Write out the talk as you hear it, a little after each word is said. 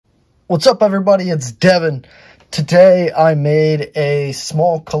What's up, everybody? It's Devin. Today I made a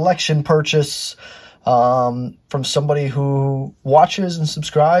small collection purchase from somebody who watches and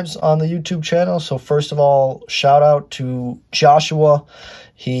subscribes on the YouTube channel. So first of all, shout out to Joshua.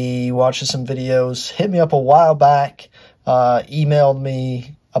 He watches some videos, hit me up a while back, emailed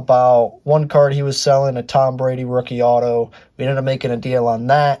me about one card he was selling, a Tom Brady rookie auto. We ended up making a deal on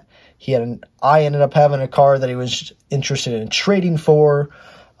that. I ended up having a card that he was interested in trading for.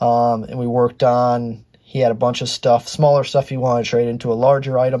 And we worked on, he had a bunch of stuff, smaller stuff he wanted to trade into a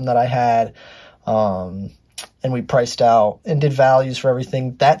larger item that I had. And we priced out and did values for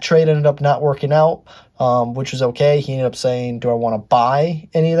everything. That trade ended up not working out, which was okay. He ended up saying, do I want to buy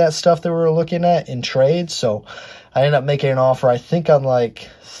any of that stuff that we were looking at in trades? So I ended up making an offer, I think, on like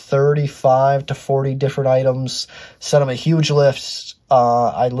 35 to 40 different items. Sent him a huge list.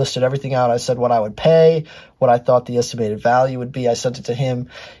 I listed everything out. I said what I would pay, what I thought the estimated value would be. I sent it to him.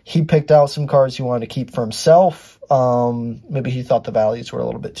 He picked out some cards he wanted to keep for himself. Maybe he thought the values were a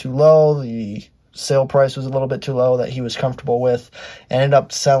little bit too low. The sale price was a little bit too low that he was comfortable with. Ended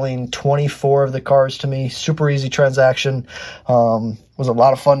up selling 24 of the cards to me. Super easy transaction. Was a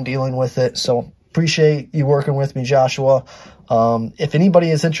lot of fun dealing with it. So appreciate you working with me, Joshua. If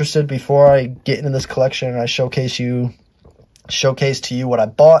anybody is interested, before I get into this collection and I showcase to you what I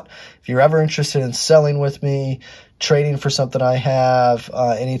bought, if you're ever interested in selling with me, trading for something I have,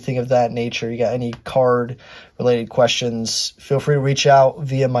 anything of that nature, you got any card related questions, feel free to reach out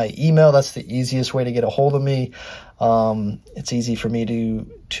via my email. That's the easiest way to get a hold of me. It's easy for me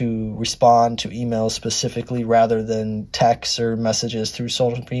to respond to emails specifically rather than texts or messages through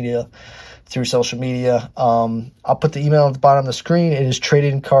social media. I'll put the email at the bottom of the screen. It is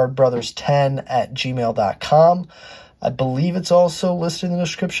tradingcardbrothers10@gmail.com. I believe it's also listed in the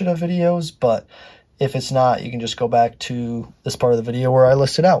description of videos, but if it's not, you can just go back to this part of the video where I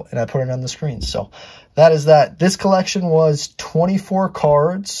list it out and I put it on the screen. So that is that. This collection was 24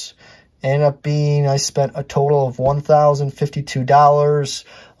 cards. Ended up being, I spent a total of $1,052.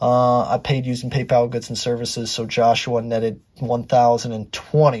 I paid using PayPal goods and services, so Joshua netted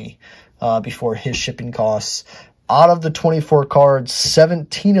 $1,020 before his shipping costs. Out of the 24 cards,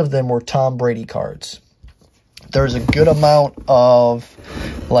 17 of them were Tom Brady cards. There's a good amount of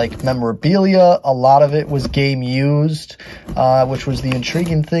like memorabilia. A lot of it was game used, which was the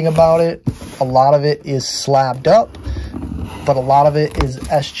intriguing thing about it. A lot of it is slabbed up, but a lot of it is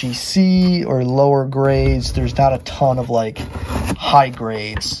SGC or lower grades. There's not a ton of like high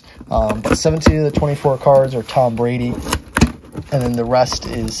grades. But 17 of the 24 cards are Tom Brady, and then the rest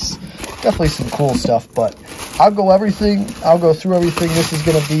is definitely some cool stuff. But I'll go through everything. This is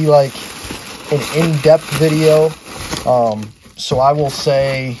going to be like an in-depth video, so I will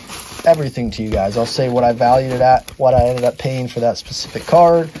say everything to you guys. I'll say what I valued it at, what I ended up paying for that specific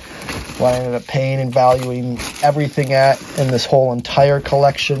card, what I ended up paying and valuing everything at in this whole entire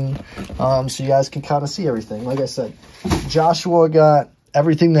collection, so you guys can kind of see everything. Like I said, Joshua got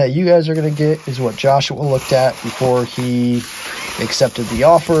everything that you guys are going to get is what Joshua looked at before he accepted the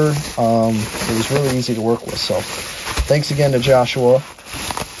offer. It was really easy to work with, so thanks again to Joshua.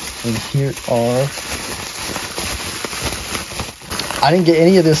 And here are, I didn't get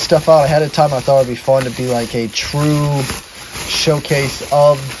any of this stuff out ahead of time. I thought it'd be fun to be like a true showcase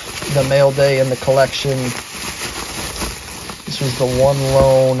of the mail day and the collection. This was the one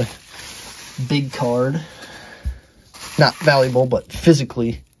lone big card. Not valuable, but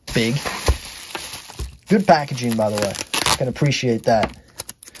physically big. Good packaging, by the way. Can appreciate that.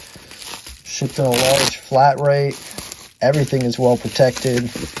 Shipped in a large flat rate. Everything is well protected.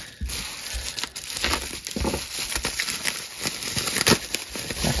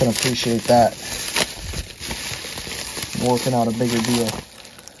 I can appreciate that. I'm working out a bigger deal.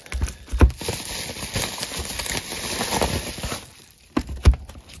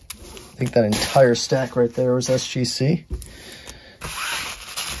 I think that entire stack right there was SGC.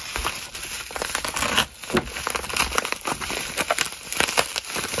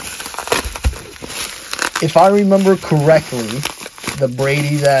 If I remember correctly, the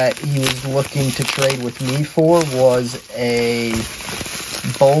Brady that he was looking to trade with me for was a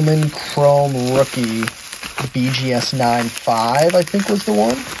Bowman Chrome Rookie BGS 9.5, I think was the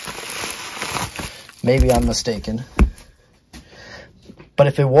one. Maybe I'm mistaken. But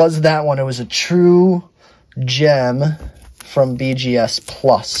if it was that one, it was a true gem from BGS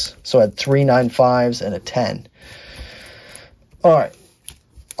Plus. So it had 3 9.5s and a 10. All right.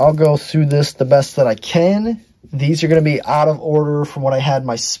 I'll go through this the best that I can. These are going to be out of order from what I had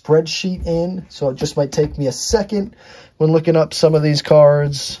my spreadsheet in, so it just might take me a second when looking up some of these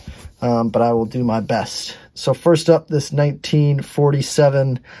cards, but I will do my best. So first up, this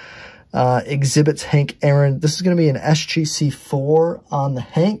 1947 Exhibits Hank Aaron. This is going to be an SGC4 on the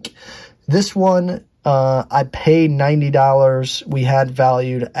Hank. This one, I paid $90. We had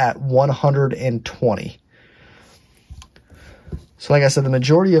valued at $120. So like I said, the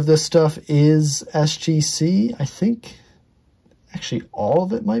majority of this stuff is SGC. I think actually all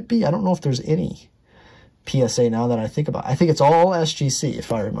of it might be. I don't know if there's any PSA now that I think about it. I think it's all SGC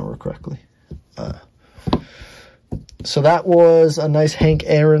if I remember correctly. So that was a nice Hank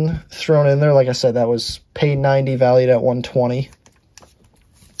Aaron thrown in there. Like I said, that was paid $90, valued at $120.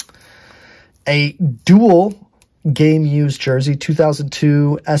 A dual game used jersey,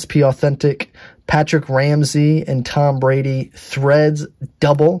 2002 SP Authentic, Patrick Ramsey and Tom Brady, threads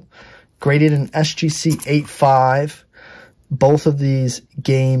double, graded in SGC 8.5. Both of these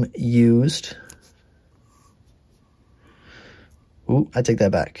game used. Ooh, I take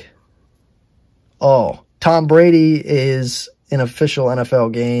that back. Oh, Tom Brady is an official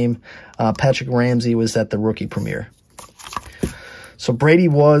NFL game. Patrick Ramsey was at the rookie premiere. So Brady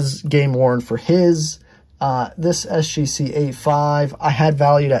was game worn for his. This SGC 8.5, I had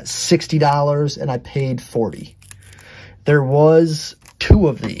valued at $60 and I paid $40. There was 2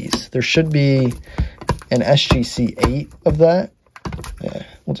 of these. There should be an SGC 8 of that. Yeah,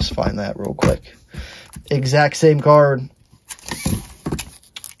 we'll just find that real quick. Exact same card.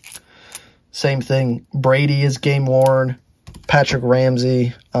 Same thing. Brady is game worn. Patrick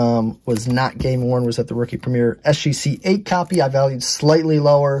Ramsey was not game worn, was at the rookie premiere. SGC 8 copy, I valued slightly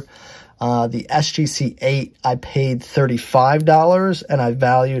lower. The SGC 8, I paid $35 and I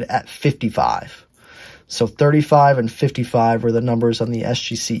valued at $55. So 35 and 55 were the numbers on the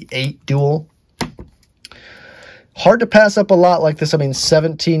SGC 8 dual. Hard to pass up a lot like this. I mean,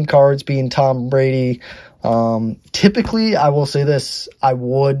 17 cards being Tom Brady. Typically, I will say this, I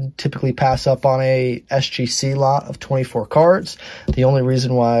would typically pass up on a SGC lot of 24 cards. The only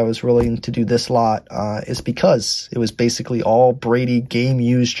reason why I was willing to do this lot is because it was basically all Brady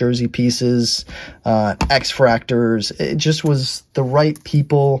game-used jersey pieces, X-Fractors. It just was the right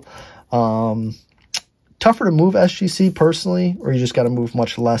people. Tougher to move SGC personally, or you just got to move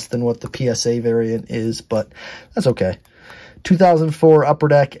much less than what the PSA variant is, but that's okay. 2004 Upper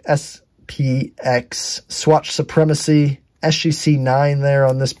Deck SPX Swatch Supremacy, SGC 9 there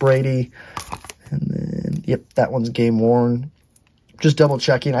on this Brady. And then, yep, that one's game worn. Just double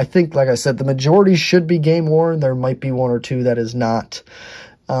checking. I think, like I said, the majority should be game worn. There might be 1 or 2 that is not.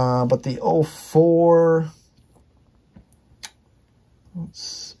 But the 04,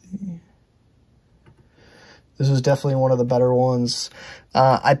 let's see. This was definitely one of the better ones.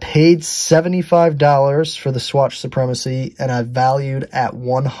 I paid $75 for the Swatch Supremacy, and I valued at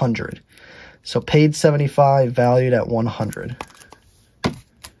 $100. So paid $75, valued at $100.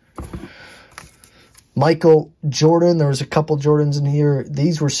 Michael Jordan, there was a couple Jordans in here.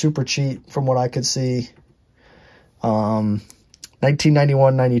 These were super cheap from what I could see.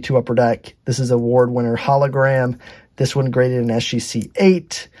 1991-92 Upper Deck. This is award winner hologram. This one graded in SGC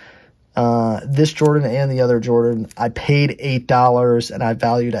 8. This Jordan and the other Jordan, I paid $8 and I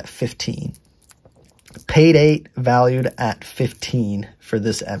valued at $15. Paid $8, valued at $15 for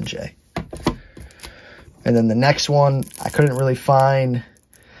this MJ. And then the next one, I couldn't really find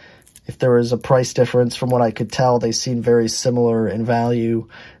if there was a price difference. From what I could tell, they seem very similar in value.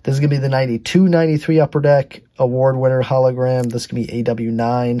 This is going to be the 92-93 Upper Deck award winner hologram. This can be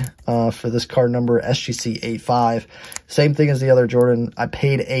AW9 for this card number, SGC 8.5. Same thing as the other Jordan. I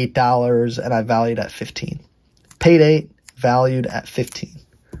paid $8 and I valued at $15. Paid $8, valued at $15.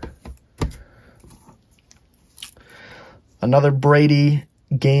 Another Brady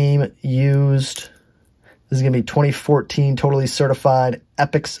game used. This is going to be 2014 totally certified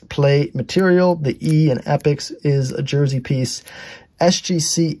Epics plate material. The E in Epics is a jersey piece.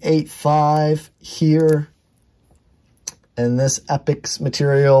 SGC 8.5 here. And this Epics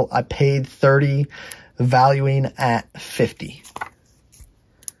material, I paid $30, valuing at $50.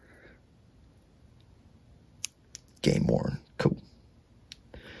 Game worn. Cool.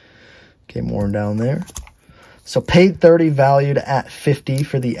 Game worn down there. So paid $30, valued at $50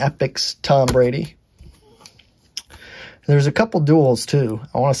 for the Epics Tom Brady. There's a couple duels too.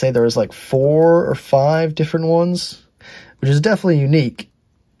 I want to say there was like 4 or 5 different ones, which is definitely unique,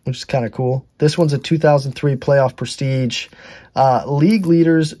 which is kind of cool. This one's a 2003 Playoff Prestige. League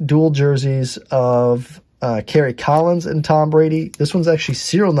leaders, dual jerseys of Kerry Collins and Tom Brady. This one's actually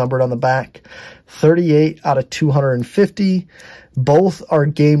serial numbered on the back. 38 out of 250. Both are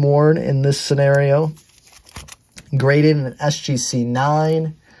game worn in this scenario. Graded in an SGC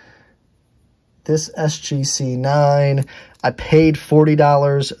 9. This SGC 9, I paid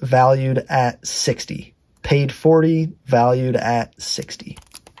 $40, valued at $60. Paid $40, valued at $60.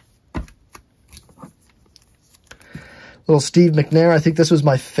 Little Steve McNair. I think this was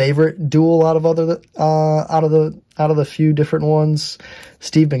my favorite duel out of the few different ones.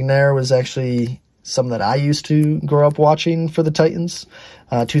 Steve McNair was actually some that I used to grow up watching for the Titans.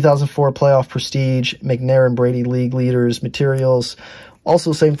 2004 playoff prestige, McNair and Brady league leaders, materials.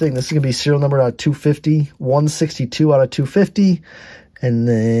 Also, same thing. This is going to be serial numbered out of 250, 162 out of 250. And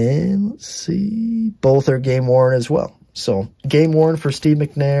then, let's see, both are game worn as well. So, game worn for Steve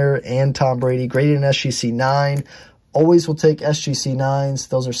McNair and Tom Brady. Graded in SGC 9. Always will take SGC 9s.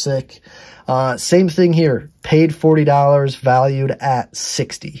 Those are sick. Same thing here. Paid $40, valued at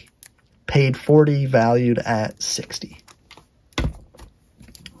 $60. Paid $40, valued at $60.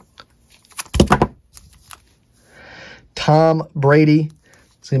 Tom Brady.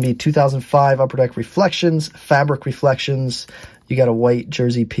 It's going to be 2005 Upper Deck Reflections, Fabric Reflections. You got a white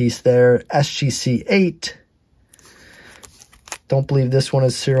jersey piece there. SGC 8. Don't believe this one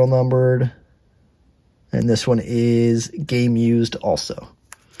is serial numbered. And this one is game used also.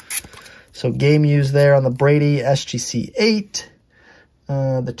 So game used there on the Brady SGC 8.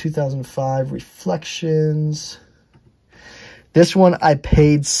 The 2005 Reflections. This one I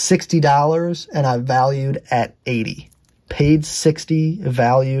paid $60 and I valued at $80. Paid $60,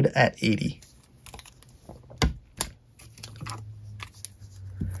 valued at $80.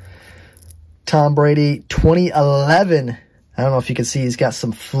 Tom Brady, 2011. I don't know if you can see, he's got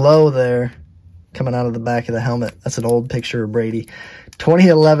some flow there coming out of the back of the helmet. That's an old picture of Brady.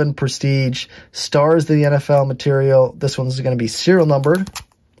 2011 Prestige, Stars of the NFL material. This one's going to be serial numbered.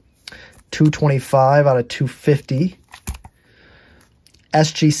 225 out of 250.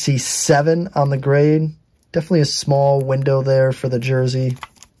 SGC 7 on the grade. Definitely a small window there for the jersey.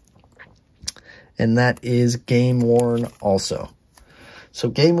 And that is game worn also. So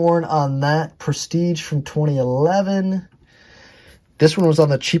game worn on that Prestige from 2011. This one was on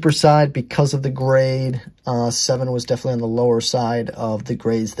the cheaper side because of the grade. 7 was definitely on the lower side of the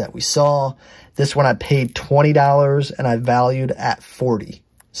grades that we saw. This one I paid $20 and I valued at $40.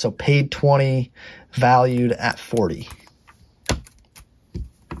 So paid $20, valued at $40.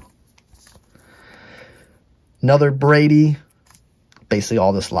 Another Brady. Basically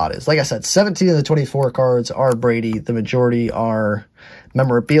all this lot is. Like I said, 17 of the 24 cards are Brady. The majority are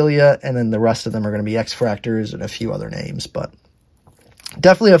memorabilia, and then the rest of them are going to be X-Fractors and a few other names. But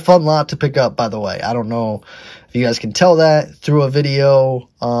definitely a fun lot to pick up, by the way. I don't know if you guys can tell that through a video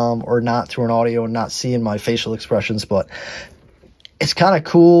or not through an audio and not seeing my facial expressions, but it's kind of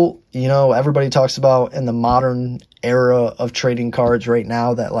cool. You know, everybody talks about in the modern era of trading cards right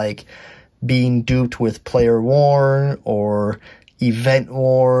now that, like, being duped with player worn or event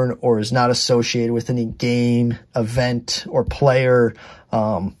worn or is not associated with any game, event, or player.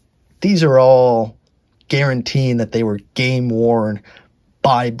 These are all guaranteeing that they were game worn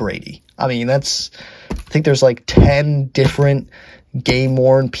by Brady. I mean, I think there's like 10 different game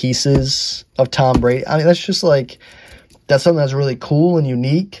worn pieces of Tom Brady. I mean, that's something that's really cool and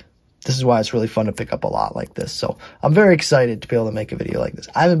unique. This is why it's really fun to pick up a lot like this. So I'm very excited to be able to make a video like this.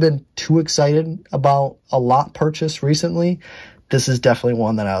 I haven't been too excited about a lot purchase recently. This is definitely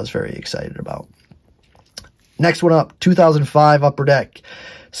one that I was very excited about. Next one up, 2005 Upper Deck.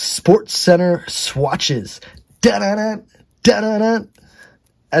 Sports Center swatches. Da-da-da, da-da-da.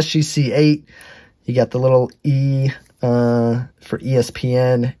 SGC 8. You got the little E for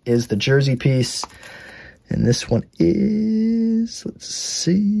ESPN is the jersey piece. And this one is, let's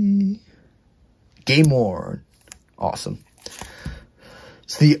see, game worn. Awesome.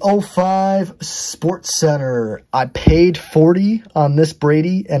 It's the 05 Sports Center. I paid $40 on this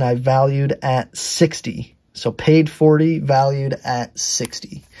Brady, and I valued at $60. So paid $40, valued at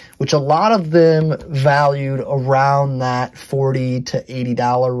 $60, which a lot of them valued around that $40 to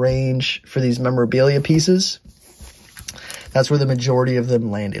 $80 range for these memorabilia pieces. That's where the majority of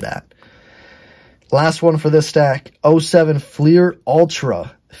them landed at. Last one for this stack, 07 Fleer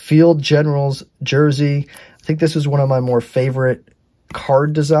Ultra Field Generals jersey. I think this was one of my more favorite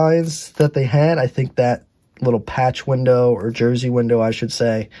card designs that they had. I think that little patch window, or jersey window, I should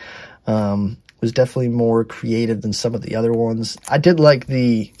say, was definitely more creative than some of the other ones. I did like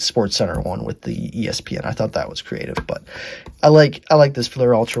the Sports Center one with the ESPN. I thought that was creative, but I like this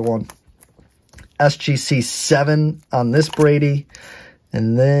Fleer Ultra one. SGC 7 on this Brady.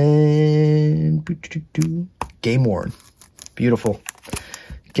 And then game worn. Beautiful.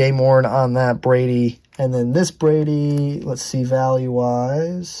 Game worn on that Brady. And then this Brady, let's see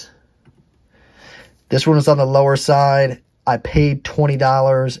value-wise. This one was on the lower side. I paid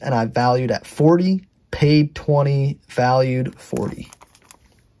 $20 and I valued at $40. Paid $20, valued $40.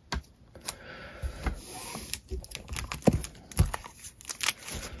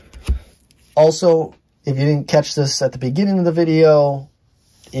 Also, if you didn't catch this at the beginning of the video,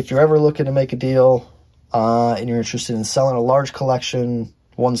 if you're ever looking to make a deal and you're interested in selling a large collection,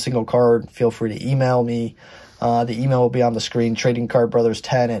 one single card, feel free to email me. The email will be on the screen,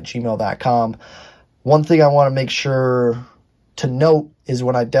 tradingcardbrothers10@gmail.com. One thing I want to make sure to note is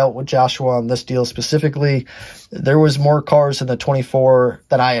when I dealt with Joshua on this deal specifically, there was more cars in the 24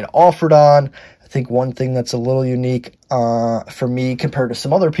 that I had offered on. I think one thing that's a little unique for me compared to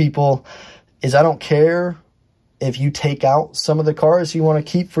some other people is I don't care if you take out some of the cars you want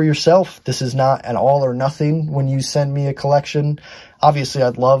to keep for yourself. This is not an all or nothing when you send me a collection. Obviously,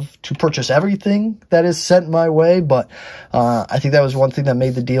 I'd love to purchase everything that is sent my way, but I think that was one thing that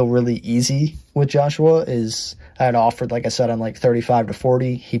made the deal really easy with Joshua is I had offered, like I said, on like 35 to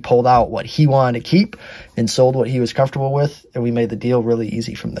 40. He pulled out what he wanted to keep and sold what he was comfortable with, and we made the deal really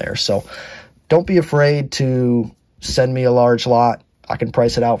easy from there. So don't be afraid to send me a large lot. I can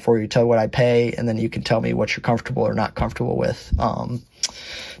price it out for you, tell you what I pay, and then you can tell me what you're comfortable or not comfortable with.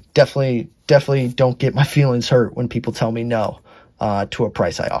 Definitely don't get my feelings hurt when people tell me no to a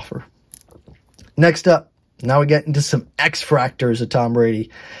price I offer. Next up, now we get into some X-Fractors of Tom Brady.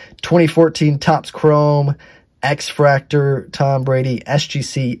 2014 Topps Chrome X-Fractor Tom Brady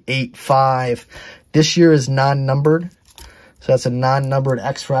SGC 85. This year is non-numbered, so that's a non-numbered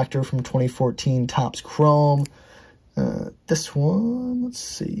X-Fractor from 2014 Topps Chrome. This one, let's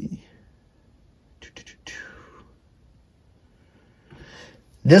see.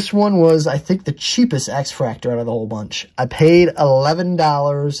 This one was, I think, the cheapest X-Fractor out of the whole bunch. I paid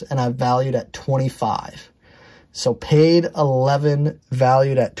 $11 and I valued at $25. So paid $11,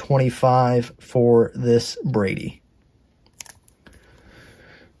 valued at $25 for this Brady.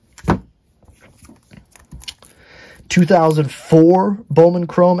 (2004) Bowman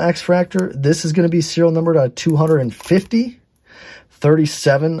Chrome X-Fractor. This is going to be serial numbered out of 250.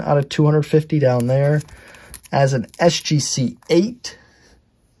 37 out of 250 down there. As an SGC 8.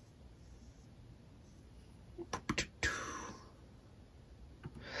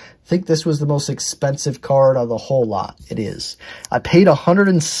 I think this was the most expensive card of the whole lot. It is. I paid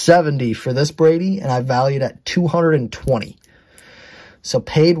 $170 for this Brady, and I valued at $220. So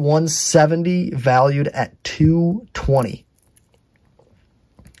paid $170, valued at $220.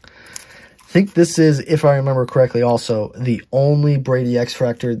 I think this is, if I remember correctly, also the only Brady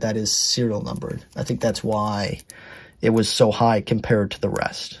X-Fractor that is serial numbered. I think that's why it was so high compared to the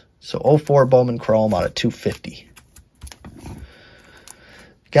rest. So 04 Bowman Chrome out of 250.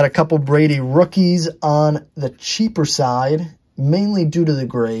 Got a couple Brady rookies on the cheaper side, mainly due to the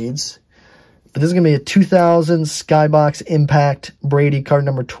grades. But this is going to be a 2000 Skybox Impact Brady card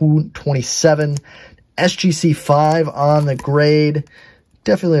number 227. SGC 5 on the grade.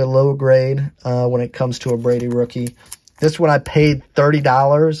 Definitely a low grade when it comes to a Brady rookie. This one I paid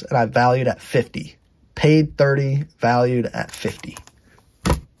 $30 and I valued at $50. Paid $30, valued at $50.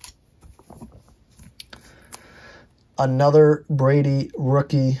 Another Brady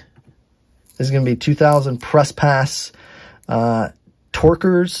rookie. This is going to be 2000 Press Pass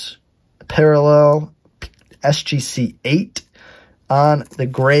Torkers Parallel SGC 8 on the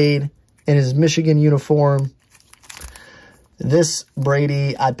grade in his Michigan uniform. This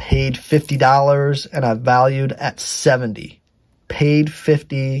Brady I paid $50 and I valued at $70. Paid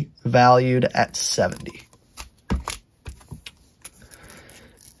 $50, valued at $70.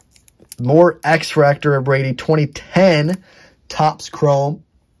 More X-Fractor of Brady 2010 Topps Chrome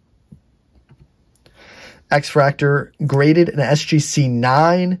X-Fractor graded an SGC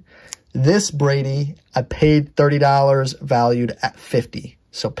 9. This Brady I paid $30, valued at $50.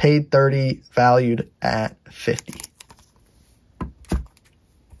 So paid $30, valued at $50.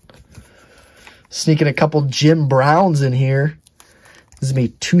 Sneaking a couple Jim Browns in here. This is going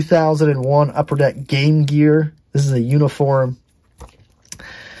to be 2001 Upper Deck Game Gear. This is a uniform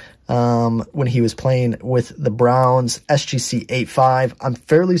when he was playing with the Browns, SGC 85. I'm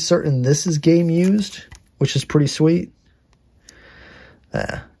fairly certain this is game used, which is pretty sweet.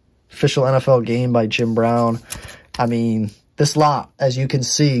 Official NFL game by Jim Brown. I mean, this lot, as you can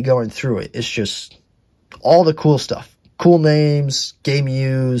see going through it, is just all the cool stuff. Cool names, game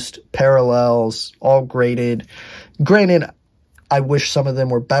used, parallels, all graded. Granted, I wish some of them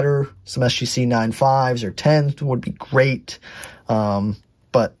were better. Some SGC 9.5s or 10s would be great.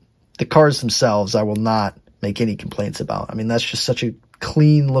 But the cards themselves, I will not make any complaints about. I mean, that's just such a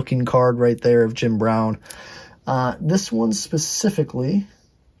clean-looking card right there of Jim Brown. This one specifically,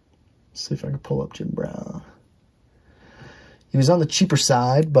 let's see if I can pull up Jim Brown. He was on the cheaper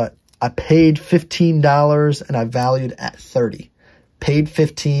side, but I paid $15 and I valued at $30. Paid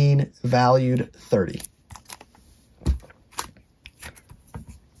 $15, valued $30.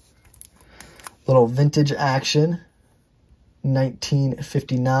 Little vintage action.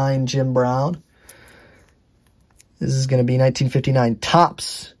 1959 Jim Brown. This is going to be 1959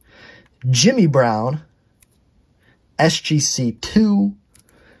 Topps Jimmy Brown. SGC2.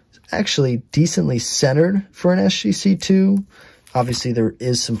 It's actually decently centered for an SGC2. Obviously, there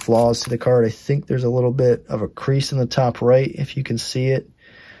is some flaws to the card. I think there's a little bit of a crease in the top right, if you can see it.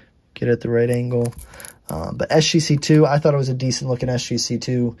 Get it at the right angle. But SGC2, I thought it was a decent-looking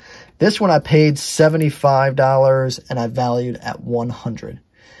SGC2. This one I paid $75, and I valued at $100.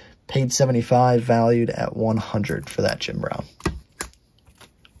 Paid $75, valued at $100 for that Jim Brown.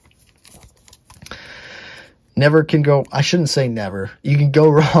 Never can go, I shouldn't say never. You can go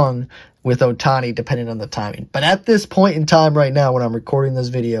wrong with Ohtani depending on the timing. But at this point in time right now when I'm recording this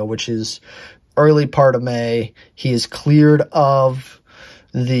video, which is early part of May, he is cleared of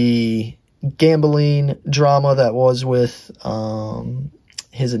the gambling drama that was with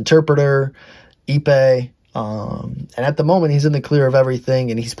his interpreter, Ipe. And at the moment, he's in the clear of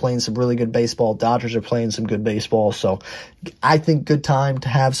everything, and he's playing some really good baseball. Dodgers are playing some good baseball. So I think good time to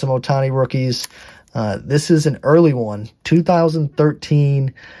have some Ohtani rookies. This is an early one,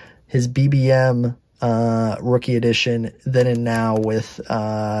 2013, his BBM rookie edition, then and now with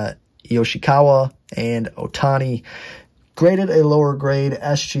Yoshikawa and Ohtani. Graded a lower grade,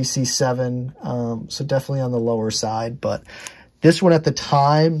 SGC7, so definitely on the lower side. But this one at the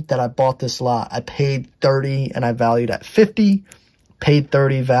time that I bought this lot, I paid $30 and I valued at $50. Paid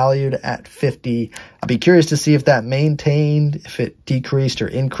 $30, valued at $50. I'd be curious to see if that maintained, if it decreased or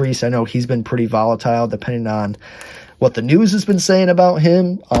increased. I know he's been pretty volatile depending on what the news has been saying about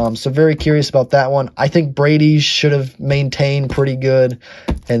him. So very curious about that one. I think Brady should have maintained pretty good.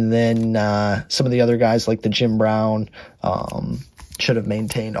 And then some of the other guys like the Jim Brown should have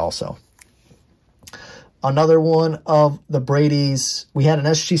maintained also. Another one of the Brady's. We had an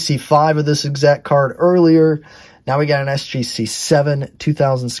SGC5 of this exact card earlier. Now we got an SGC7,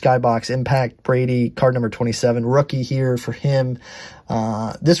 2000 Skybox Impact Brady, card number 27, rookie here for him.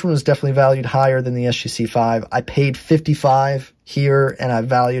 This one was definitely valued higher than the SGC5. I paid $55 here, and I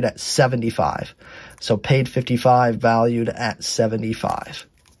valued at $75. So paid $55, valued at $75.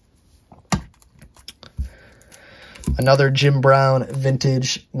 Another Jim Brown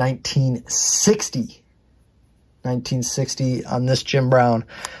vintage 1960. 1960 on this Jim Brown.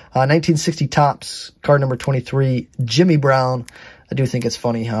 1960 Topps, card number 23, Jimmy Brown. I do think it's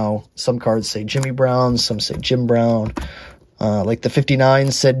funny how some cards say Jimmy Brown, some say Jim Brown. Like the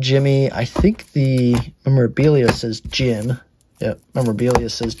 59 said Jimmy. I think the memorabilia says Jim. Yep, memorabilia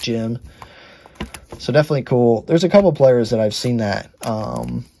says Jim. So definitely cool. There's a couple players that I've seen that.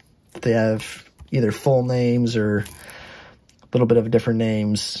 They have either full names or a little bit of different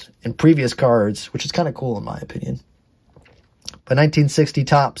names in previous cards, which is kind of cool in my opinion. But 1960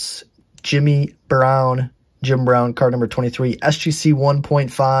 Topps, Jimmy Brown, Jim Brown, card number 23, SGC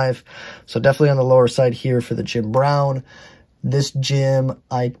 1.5. So definitely on the lower side here for the Jim Brown. This Jim,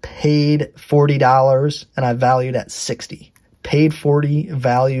 I paid $40 and I valued at $60. Paid $40,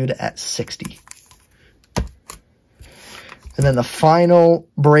 valued at $60. And then the final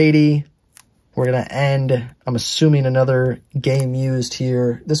Brady, we're going to end, I'm assuming, another game used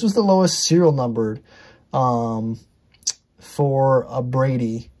here. This was the lowest serial numbered for a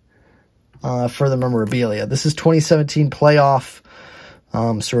Brady for the memorabilia. This is 2017 playoff.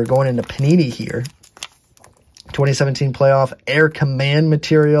 So we're going into Panini here. 2017 playoff Air Command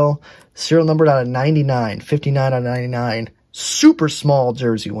material. Serial numbered out of 99. 59 out of 99. Super small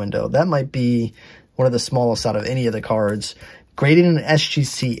jersey window. That might be one of the smallest out of any of the cards. Graded in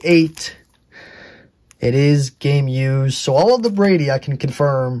SGC 8. It is game used. So all of the Brady, I can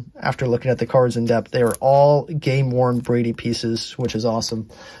confirm after looking at the cards in depth, they are all game-worn Brady pieces, which is awesome.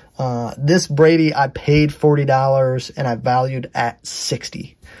 This Brady, I paid $40 and I valued at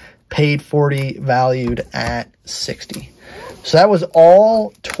 $60. Paid $40, valued at $60. So that was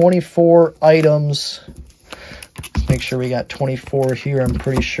all 24 items. Let's make sure we got 24 here. I'm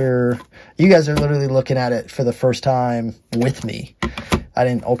pretty sure you guys are literally looking at it for the first time with me. I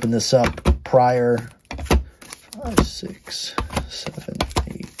didn't open this up prior. 5, 6, 7,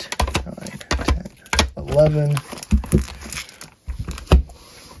 8, 9, 10, 11,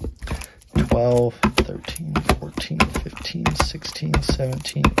 12, 13, 14, 15, 16,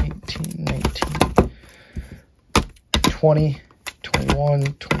 17, 18, 19, 20, 21,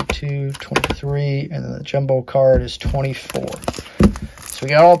 22, 23, and then the jumbo card is 24. So we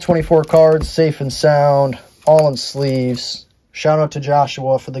got all 24 cards, safe and sound, all in sleeves. Shout out to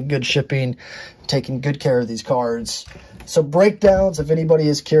Joshua for the good shipping, taking good care of these cards. So breakdowns, if anybody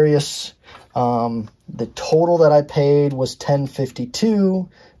is curious, the total that I paid was $10.52.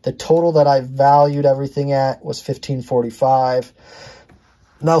 The total that I valued everything at was $1,545.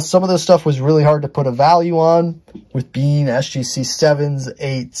 Now, some of this stuff was really hard to put a value on, with being SGC 7s,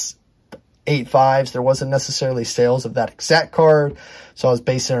 8s, 8.5s. There wasn't necessarily sales of that exact card, so I was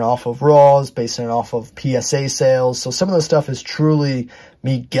basing it off of Raws, basing it off of PSA sales. So some of the stuff is truly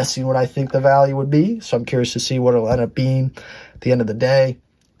me guessing what I think the value would be. So I'm curious to see what it'll end up being at the end of the day.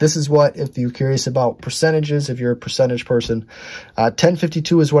 This is what, if you're curious about percentages, if you're a percentage person,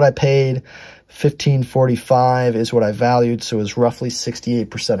 1052 is what I paid. 1545 is what I valued, so it was roughly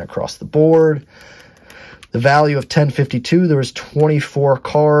 68% across the board. The value of 1052, there was 24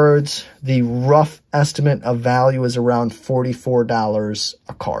 cards. The rough estimate of value is around $44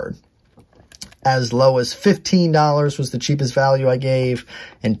 a card. As low as $15 was the cheapest value I gave,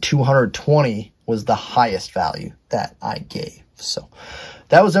 and $220 was the highest value that I gave. So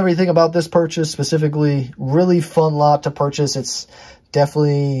that was everything about this purchase. Specifically, really fun lot to purchase. It's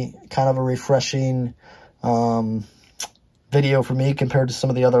definitely kind of a refreshing video for me compared to some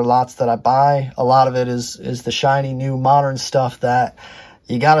of the other lots that I buy. A lot of it is the shiny new modern stuff that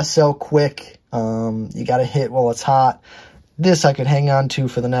you got to sell quick. You got to hit while it's hot. This I could hang on to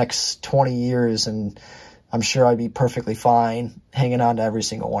for the next 20 years, and I'm sure I'd be perfectly fine hanging on to every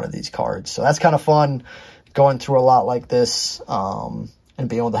single one of these cards. So that's kind of fun going through a lot like this, and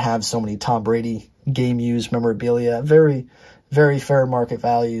being able to have so many Tom Brady game used memorabilia. Very, very fair market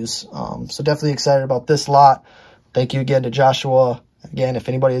values. So definitely excited about this lot. Thank you again to Joshua. Again, if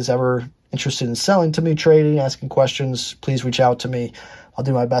anybody is ever interested in selling to me, trading, asking questions, please reach out to me. I'll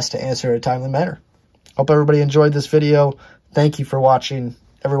do my best to answer in a timely manner. Hope everybody enjoyed this video. Thank you for watching.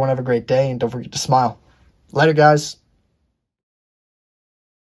 Everyone have a great day, and don't forget to smile. Later, guys.